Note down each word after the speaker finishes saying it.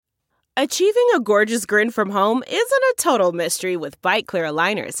Achieving a gorgeous grin from home isn't a total mystery with Bite Clear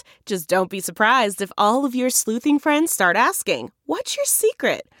aligners. Just don't be surprised if all of your sleuthing friends start asking, "What's your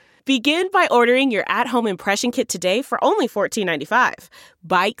secret?" Begin by ordering your at-home impression kit today for only $14.95.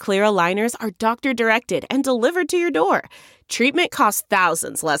 Bite Clear aligners are doctor-directed and delivered to your door. Treatment costs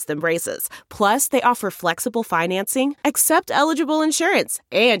thousands less than braces. Plus, they offer flexible financing, accept eligible insurance,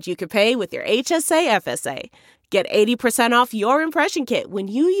 and you can pay with your HSA FSA. Get 80% off your impression kit when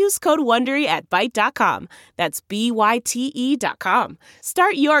you use code WONDERY at Byte.com. That's BYTE.com.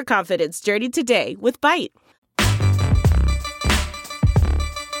 Start your confidence journey today with Byte.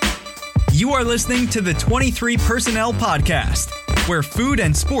 You are listening to the 23 Personnel Podcast, where food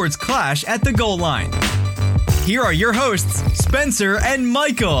and sports clash at the goal line. Here are your hosts, Spencer and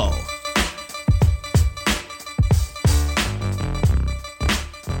Michael.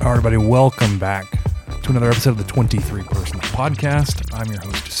 All right, everybody, welcome back to another episode of the 23 Personnel Podcast. I'm your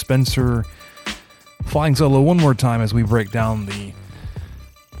host, Spencer, flying solo one more time as we break down the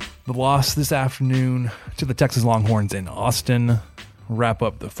loss this afternoon to the Texas Longhorns in Austin, wrap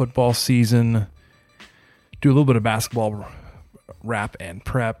up the football season, do a little bit of basketball wrap and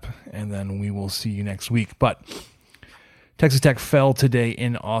prep, and then we will see you next week. But Texas Tech fell today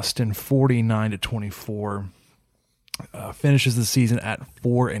in Austin 49-24, finishes the season at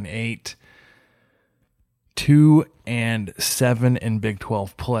 4-8. 2-7 in Big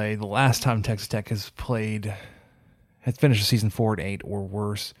 12 play. The last time Texas Tech has finished the season 4-8 or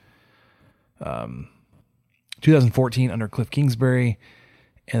worse. 2014 under Cliff Kingsbury,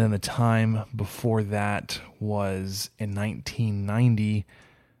 and then the time before that was in 1990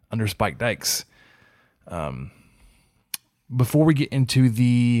 under Spike Dykes. Before we get into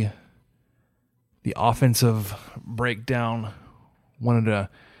the offensive breakdown, wanted to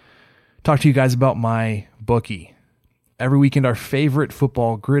talk to you guys about my bookie. Every weekend, our favorite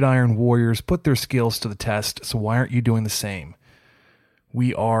football gridiron warriors put their skills to the test, so why aren't you doing the same?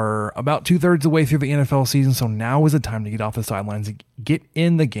 We are about 2/3 of the way through the NFL season, so now is the time to get off the sidelines and get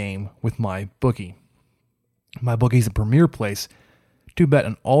in the game with my bookie. My bookie is the premier place to bet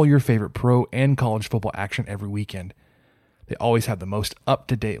on all your favorite pro and college football action every weekend. They always have the most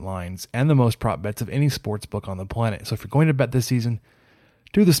up-to-date lines and the most prop bets of any sports book on the planet. So if you're going to bet this season,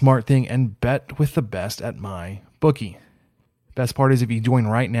 do the smart thing and bet with the best at my bookie. Best part is if you join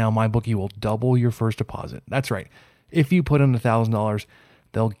right now, my bookie will double your first deposit. That's right. If you put in $1,000,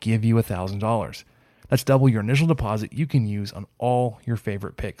 they'll give you $1,000. That's double your initial deposit you can use on all your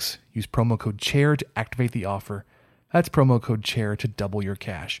favorite picks. Use promo code CHAIR to activate the offer. That's promo code CHAIR to double your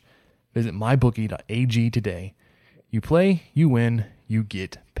cash. Visit mybookie.ag today. You play, you win, you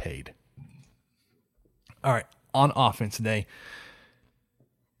get paid. All right, on offense today.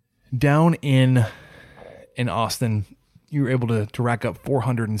 Down in Austin, you were able to rack up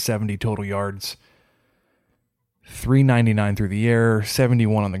 470 total yards, 399 through the air,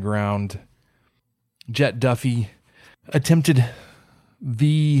 71 on the ground. Jet Duffy attempted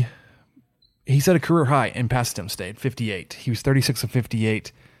he set a career high in pass attempt state, 58. He was 36 of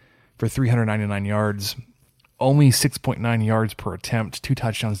 58 for 399 yards, only 6.9 yards per attempt, 2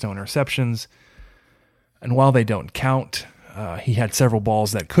 touchdowns, no interceptions. And while they don't count, he had several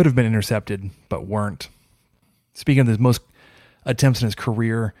balls that could have been intercepted but weren't. Speaking of the most attempts in his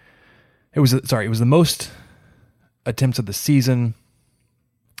career, it was the most attempts of the season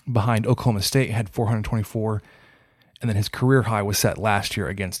behind Oklahoma State, had 424, and then his career high was set last year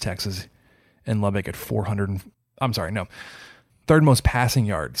against Texas in Lubbock at third most passing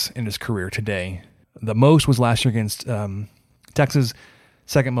yards in his career today. The most was last year against Texas.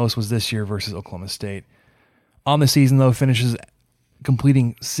 Second most was this year versus Oklahoma State. On the season, though, finishes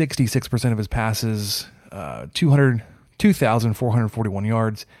completing 66% of his passes, 2,441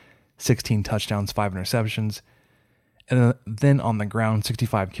 yards, 16 touchdowns, 5 interceptions. And then on the ground,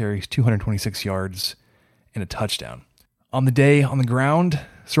 65 carries, 226 yards, and a touchdown. On the day on the ground,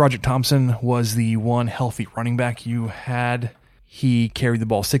 Sarajic Thompson was the one healthy running back you had. He carried the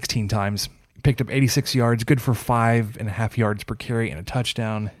ball 16 times, picked up 86 yards, good for 5.5 yards per carry and a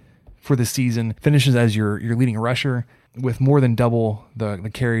touchdown for the season. Finishes as your leading rusher with more than double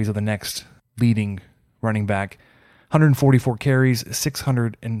the carries of the next leading running back. 144 carries,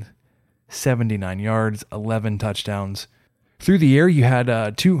 679 yards, 11 touchdowns. Through the air, you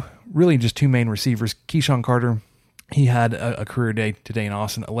had two main receivers. Keyshawn Carter, he had a career day today in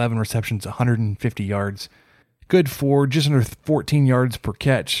Austin, 11 receptions, 150 yards. Good for just under 14 yards per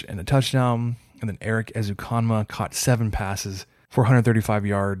catch and a touchdown. And then Eric Ezukanma caught 7 passes for 135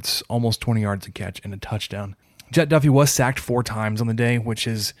 yards, almost 20 yards a catch and a touchdown. Jet Duffy was sacked 4 times on the day, which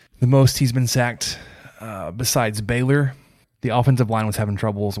is the most he's been sacked besides Baylor. The offensive line was having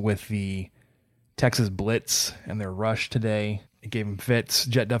troubles with the Texas blitz and their rush today. It gave him fits.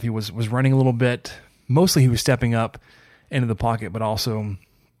 Jet Duffy was running a little bit. Mostly he was stepping up into the pocket, but also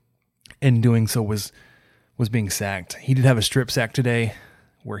in doing so was being sacked. He did have a strip sack today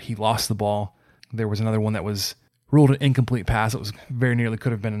where he lost the ball. There was another one that was ruled an incomplete pass. It was very nearly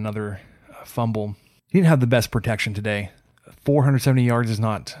could have been another fumble. He didn't have the best protection today. 470 yards is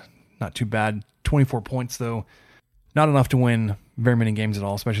not too bad. 24 points, though, not enough to win very many games at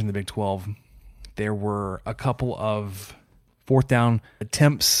all, especially in the Big 12. There were a couple of fourth down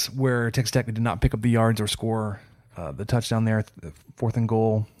attempts where Texas Tech did not pick up the yards or score the touchdown there, 4th and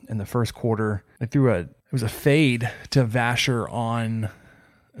goal in the first quarter. They threw it was a fade to Vasher on,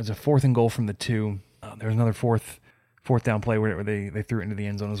 it was a 4th and goal from the 2. There was another fourth down play where they threw it into the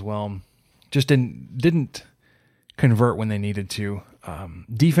end zone as well. Just didn't convert when they needed to.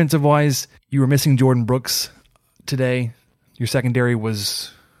 Defensive wise, you were missing Jordan Brooks today. Your secondary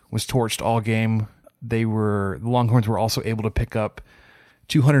was torched all game. The Longhorns were also able to pick up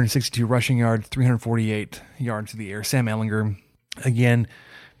 262 rushing yards, 348 yards to the air. Sam Ehlinger, again,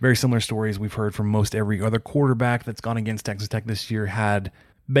 very similar stories we've heard from most every other quarterback that's gone against Texas Tech this year, had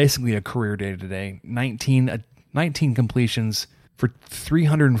basically a career day today. 19 completions for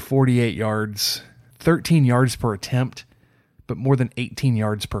 348 yards, 13 yards per attempt, but more than 18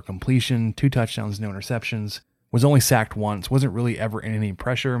 yards per completion, 2 touchdowns, no interceptions. Was only sacked once, wasn't really ever in any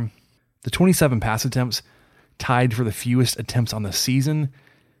pressure. The 27 pass attempts tied for the fewest attempts on the season,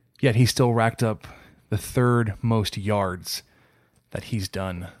 yet he still racked up the 3rd most yards that he's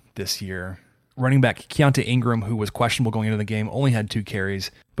done this year. Running back Keontae Ingram, who was questionable going into the game, only had 2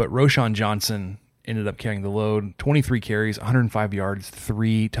 carries, but Roschon Johnson ended up carrying the load. 23 carries, 105 yards,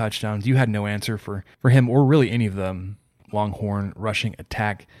 3 touchdowns. You had no answer for him or really any of the Longhorn rushing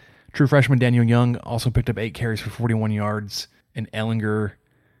attack. True freshman Daniel Young also picked up 8 carries for 41 yards, and Ehlinger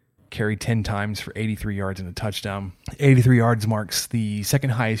carried 10 times for 83 yards and a touchdown. 83 yards marks the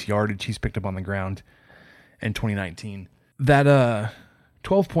second highest yardage he's picked up on the ground in 2019. That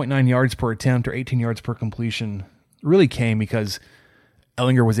 12.9 yards per attempt or 18 yards per completion really came because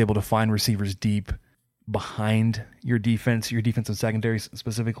Ehlinger was able to find receivers deep behind your defensive secondary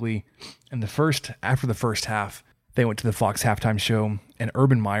specifically. And after the first half, they went to the Fox halftime show, and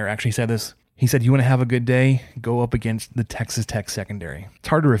Urban Meyer actually said this. He said, "You want to have a good day? Go up against the Texas Tech secondary." It's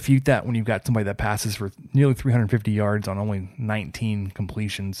hard to refute that when you've got somebody that passes for nearly 350 yards on only 19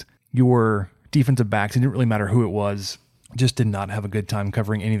 completions. Your defensive backs, it didn't really matter who it was, just did not have a good time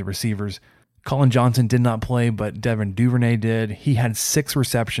covering any of the receivers. Colin Johnson did not play, but Devin Duvernay did. He had 6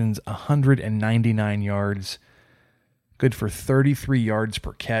 receptions, 199 yards, good for 33 yards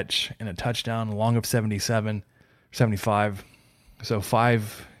per catch and a touchdown, a long of 75. So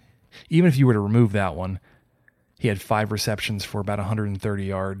 5, even if you were to remove that one, he had 5 receptions for about 130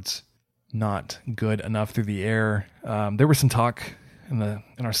 yards. Not good enough through the air. There was some talk in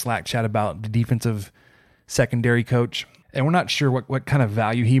our Slack chat about the defensive secondary coach, and we're not sure what kind of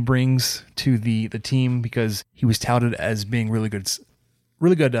value he brings to the team because he was touted as being really good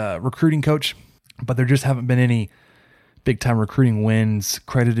recruiting coach, but there just haven't been any big time recruiting wins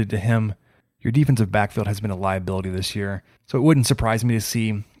credited to him. Your defensive backfield has been a liability this year, so it wouldn't surprise me to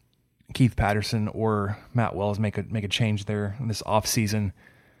see Keith Patterson or Matt Wells make a change there in this offseason.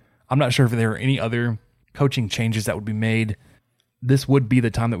 I'm not sure if there are any other coaching changes that would be made. This would be the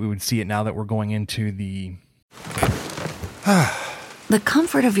time that we would see it now that we're going into the... The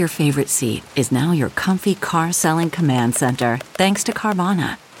comfort of your favorite seat is now your comfy car selling command center, thanks to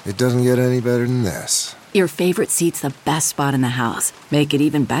Carvana. It doesn't get any better than this. Your favorite seat's the best spot in the house. Make it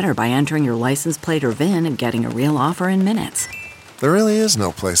even better by entering your license plate or VIN and getting a real offer in minutes. There really is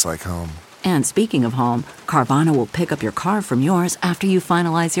no place like home. And speaking of home, Carvana will pick up your car from yours after you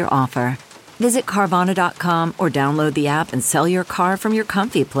finalize your offer. Visit Carvana.com or download the app and sell your car from your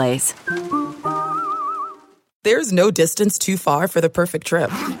comfy place. There's no distance too far for the perfect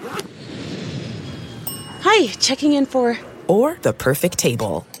trip. Hi, checking in for... Or the perfect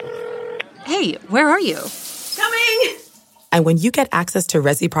table. Hey, where are you? Coming! And when you get access to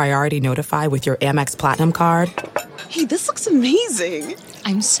Resi Priority Notify with your Amex Platinum card... Hey, this looks amazing.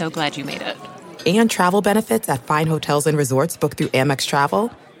 I'm so glad you made it. And travel benefits at fine hotels and resorts booked through Amex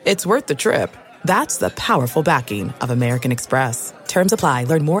Travel, it's worth the trip. That's the powerful backing of American Express. Terms apply.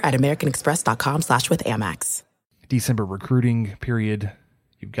 Learn more at americanexpress.com/withAmex. December recruiting period.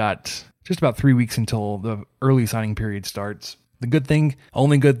 You've got just about 3 weeks until the early signing period starts. The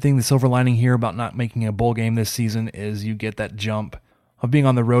only good thing, the silver lining here about not making a bowl game this season is you get that jump of being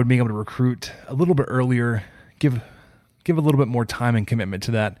on the road, being able to recruit a little bit earlier, give a little bit more time and commitment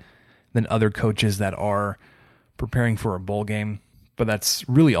to that than other coaches that are preparing for a bowl game, but that's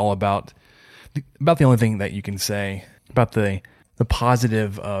really all about the only thing that you can say about the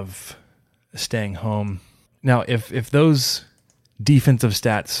positive of staying home. Now, if those defensive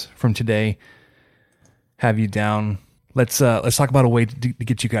stats from today have you down, let's talk about a way to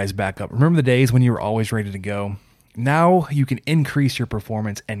get you guys back up. Remember the days when you were always ready to go? Now you can increase your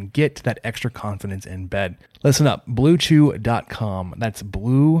performance and get that extra confidence in bed. Listen up, BlueChew.com. That's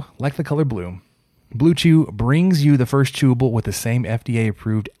blue, like the color blue. Blue Chew brings you the first chewable with the same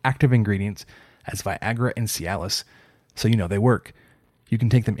FDA-approved active ingredients as Viagra and Cialis, so you know they work. You can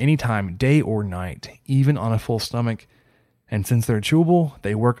take them anytime, day or night, even on a full stomach. And since they're chewable,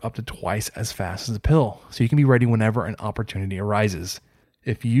 they work up to twice as fast as a pill, so you can be ready whenever an opportunity arises.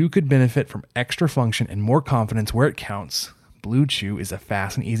 If you could benefit from extra function and more confidence where it counts, Blue Chew is a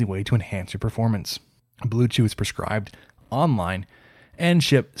fast and easy way to enhance your performance. Blue Chew is prescribed online and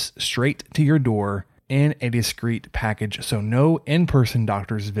ships straight to your door in a discreet package, so no in-person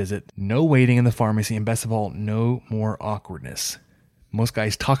doctor's visit, no waiting in the pharmacy, and best of all, no more awkwardness. Most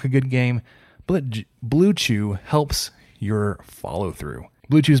guys talk a good game, but Blue Chew helps your follow-through.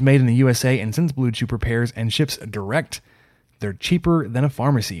 Blue Chew is made in the USA, and since Blue Chew prepares and ships direct, they're cheaper than a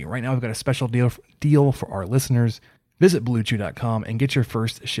pharmacy. Right now, we've got a special deal for our listeners. Visit BlueChew.com and get your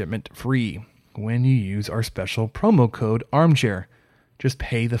first shipment free when you use our special promo code ARMCHAIR. Just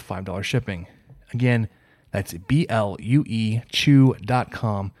pay the $5 shipping. Again, that's BLUE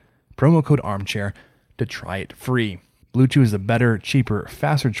Chew.com, promo code ARMCHAIR to try it free. Blue Chew is a better, cheaper,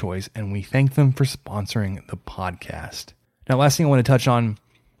 faster choice, and we thank them for sponsoring the podcast. Now, last thing I want to touch on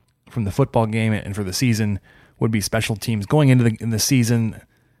from the football game and for the season would be special teams. Going into the season,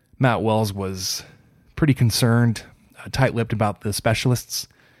 Matt Wells was pretty concerned, tight-lipped about the specialists,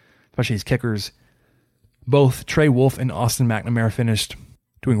 especially his kickers. Both Trey Wolff and Austin McNamara finished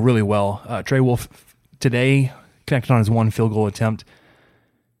doing really well. Trey Wolff today connected on his one field goal attempt.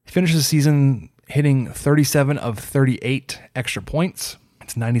 He finished the season hitting 37 of 38 extra points.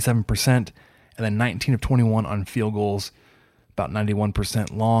 It's 97%. And then 19 of 21 on field goals, about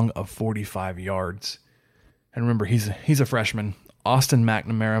 91% long of 45 yards. And remember, he's a freshman. Austin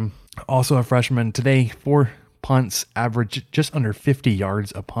McNamara, also a freshman. Today, 4 punts, average just under 50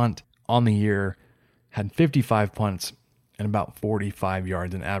 yards a punt on the year. Had 55 punts and about 45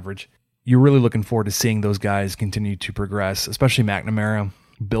 yards in average. You're really looking forward to seeing those guys continue to progress, especially McNamara,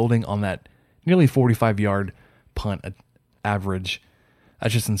 building on that nearly 45-yard punt average.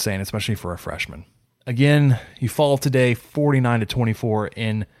 That's just insane, especially for a freshman. Again, you fall today 49-24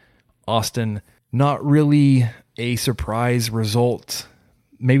 in Austin. Not really a surprise result.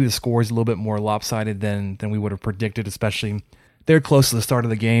 Maybe the score is a little bit more lopsided than we would have predicted, especially they're close to the start of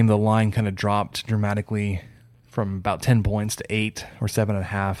the game. The line kind of dropped dramatically from about 10 points to 8 or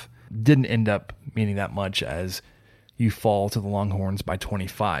 7.5. Didn't end up meaning that much as you fall to the Longhorns by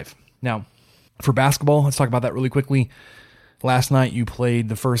 25. Now, for basketball, let's talk about that really quickly. Last night, you played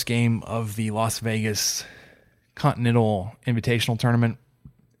the first game of the Las Vegas Continental Invitational Tournament.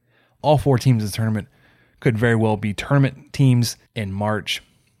 All 4 teams in the tournament could very well be tournament teams in March.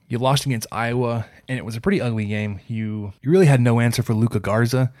 You lost against Iowa, and it was a pretty ugly game. You really had no answer for Luka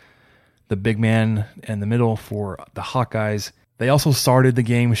Garza, the big man in the middle for the Hawkeyes. They also started the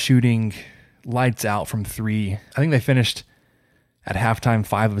game shooting lights out from 3. I think they finished at halftime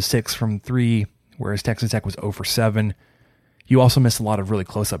 5 of 6 from 3, whereas Texas Tech was 0 for 7. You also missed a lot of really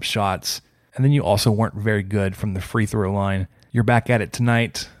close-up shots, and then you also weren't very good from the free throw line. You're back at it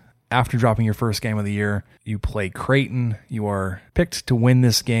tonight. After dropping your first game of the year, you play Creighton. You are picked to win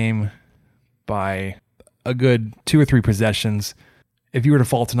this game by a good 2 or 3 possessions. If you were to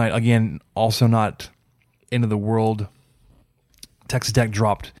fall tonight, again, also not end of the world. Texas Tech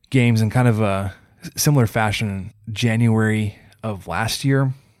dropped games in kind of a similar fashion in January of last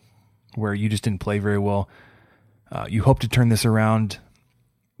year, where you just didn't play very well. You hope to turn this around.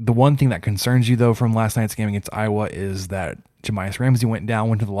 The one thing that concerns you, though, from last night's game against Iowa is that Jamias Ramsey went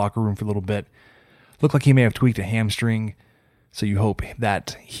to the locker room for a little bit. Looked like he may have tweaked a hamstring, so you hope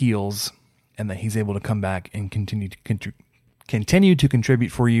that heals and that he's able to come back and continue to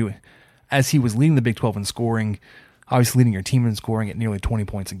contribute for you, as he was leading the Big 12 in scoring, obviously leading your team in scoring at nearly 20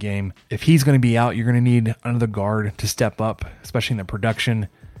 points a game. If he's going to be out, you're going to need another guard to step up, especially in the production.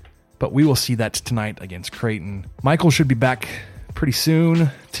 But we will see that tonight against Creighton. Michael should be back pretty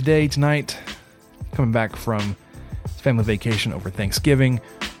soon, tonight, coming back from his family vacation over Thanksgiving.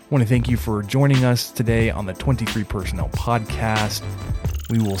 I want to thank you for joining us today on the 23 Personnel Podcast.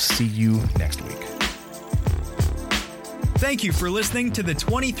 We will see you next week. Thank you for listening to the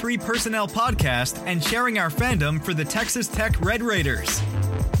 23 Personnel Podcast and sharing our fandom for the Texas Tech Red Raiders.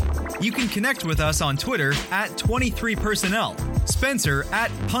 You can connect with us on Twitter at 23personnel, Spencer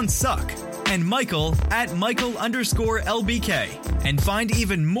at puntsuck, and Michael at Michael_LBK. And find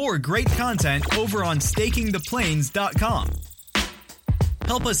even more great content over on stakingtheplains.com.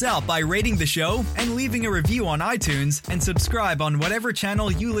 Help us out by rating the show and leaving a review on iTunes, and subscribe on whatever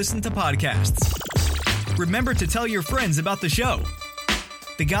channel you listen to podcasts. Remember to tell your friends about the show.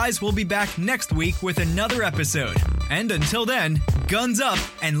 The guys will be back next week with another episode. And until then, guns up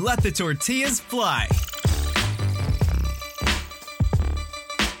and let the tortillas fly.